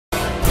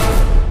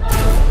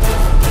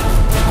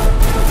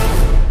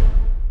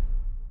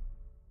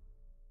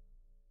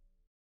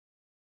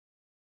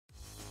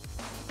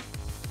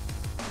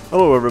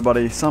Hello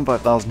everybody,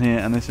 Sam5000 here,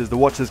 and this is the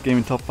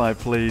WatchThis Top 5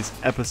 Plays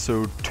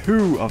Episode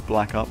 2 of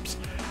Black Ops.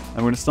 And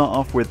we're going to start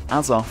off with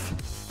Azov,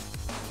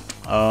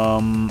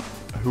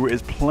 who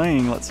is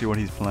playing, let's see what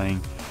he's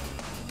playing.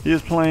 He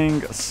is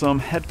playing some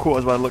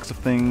headquarters by the looks of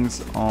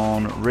things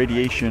on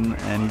radiation,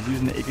 and he's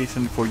using the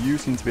AK-74U,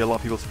 seems to be a lot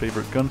of people's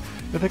favourite gun.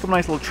 He'll pick up a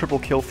nice little triple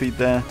kill feed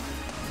there.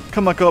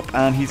 Come back up,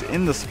 and he's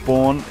in the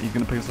spawn. He's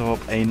going to pick himself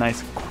up a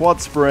nice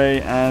quad spray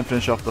and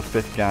finish off the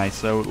 5th guy.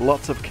 So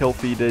lots of kill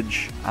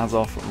feedage,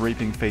 Azov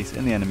raping face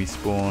in the enemy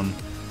spawn.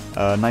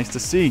 Nice to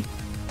see.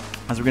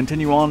 As we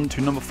continue on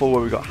to number 4,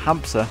 where we got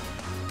Habsa,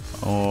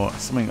 or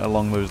something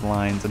along those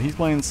lines, and he's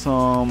playing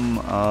some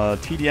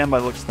TDM by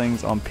the looks of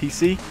things on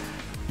PC,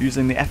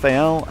 using the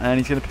FAL, and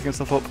he's going to pick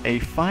himself up a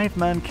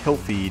 5-man kill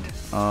feed.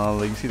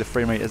 You can see the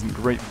frame rate isn't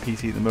great for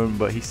PC at the moment,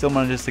 but he still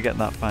manages to get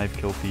that 5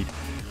 kill feed,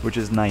 which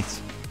is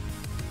nice.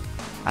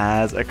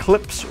 As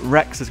Eclipse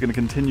Rex is going to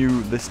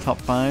continue this top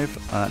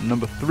 5 at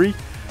number 3.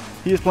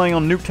 He is playing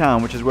on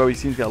Nuketown, which is where he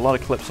seems to get a lot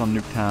of clips on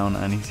Nuketown,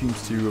 and he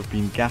seems to have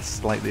been gassed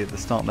slightly at the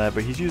start there,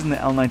 but he's using the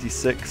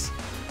L96.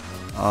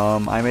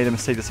 I made a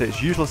mistake to say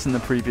it's useless in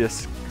the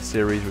previous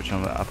series, which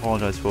I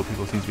apologise for.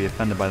 People seem to be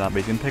offended by that, but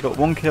he's going to pick up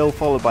 1 kill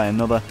followed by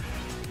another.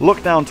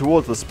 Look down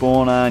towards the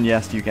spawn, and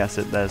yes, you guessed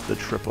it, there's the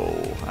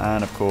triple.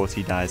 And of course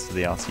he dies to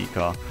the RC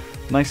car.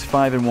 Nice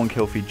 5 in 1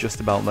 kill feed just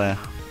about there.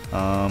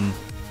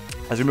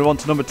 As we move on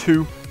to number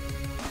 2,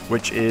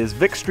 which is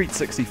Vic Street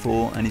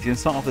 64, and he's going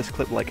to start off this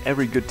clip like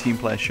every good team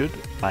player should,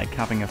 by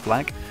capping a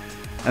flag.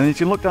 And then he's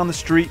going to look down the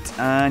street,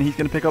 and he's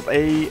going to pick up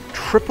a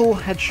triple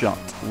headshot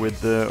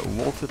with the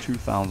Walter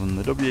 2000,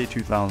 the WA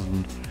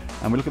 2000.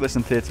 And we look at this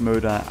in theatre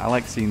mode. I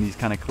like seeing these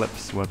kind of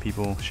clips where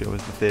people show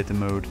us the theatre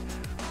mode.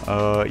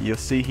 You'll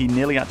see he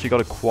nearly actually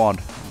got a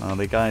quad.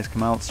 The guys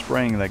come out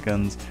spraying their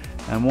guns,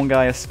 and one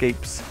guy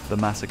escapes the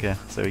massacre,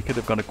 so he could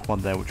have got a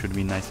quad there, which would have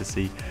been nice to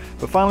see.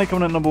 But finally,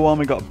 coming at number 1,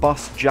 we got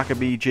Boss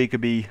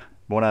Jacoby,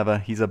 whatever,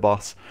 he's a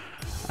boss.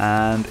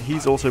 And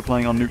he's also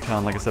playing on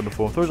Nuketown, like I said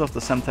before. Throws off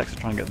the Semtex to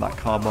try and get that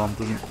car bomb,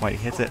 doesn't quite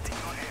hit it.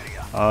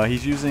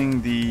 He's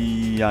using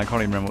the, I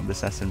can't even remember what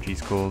this SMG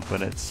is called,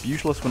 but it's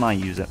useless when I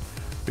use it.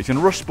 But he's going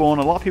to rush spawn.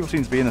 A lot of people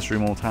seem to be in this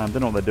room all the time,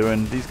 don't know what they're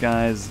doing. These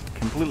guys,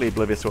 completely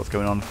oblivious to what's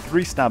going on.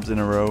 3 stabs in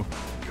a row.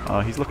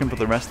 He's looking for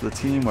the rest of the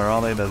team. Where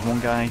are they? There's one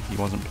guy. He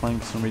wasn't playing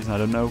for some reason. I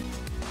don't know.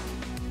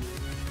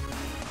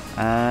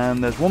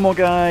 And there's one more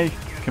guy.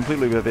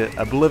 Completely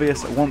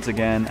oblivious once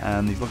again.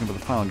 And he's looking for the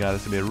final guy.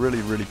 This will be a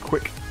really, really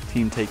quick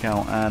team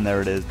takeout. And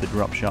there it is. The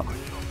drop shot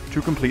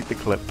to complete the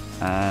clip.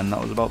 And that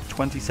was about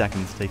 20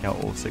 seconds to take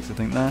out all 6, I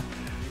think, there.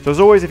 So as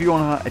always, if you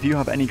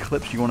have any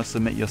clips you want to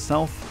submit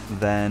yourself,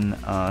 then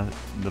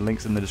the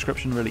link's in the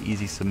description. Really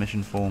easy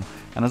submission form.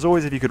 And as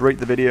always, if you could rate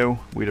the video,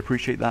 we'd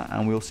appreciate that.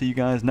 And we'll see you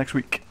guys next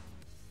week.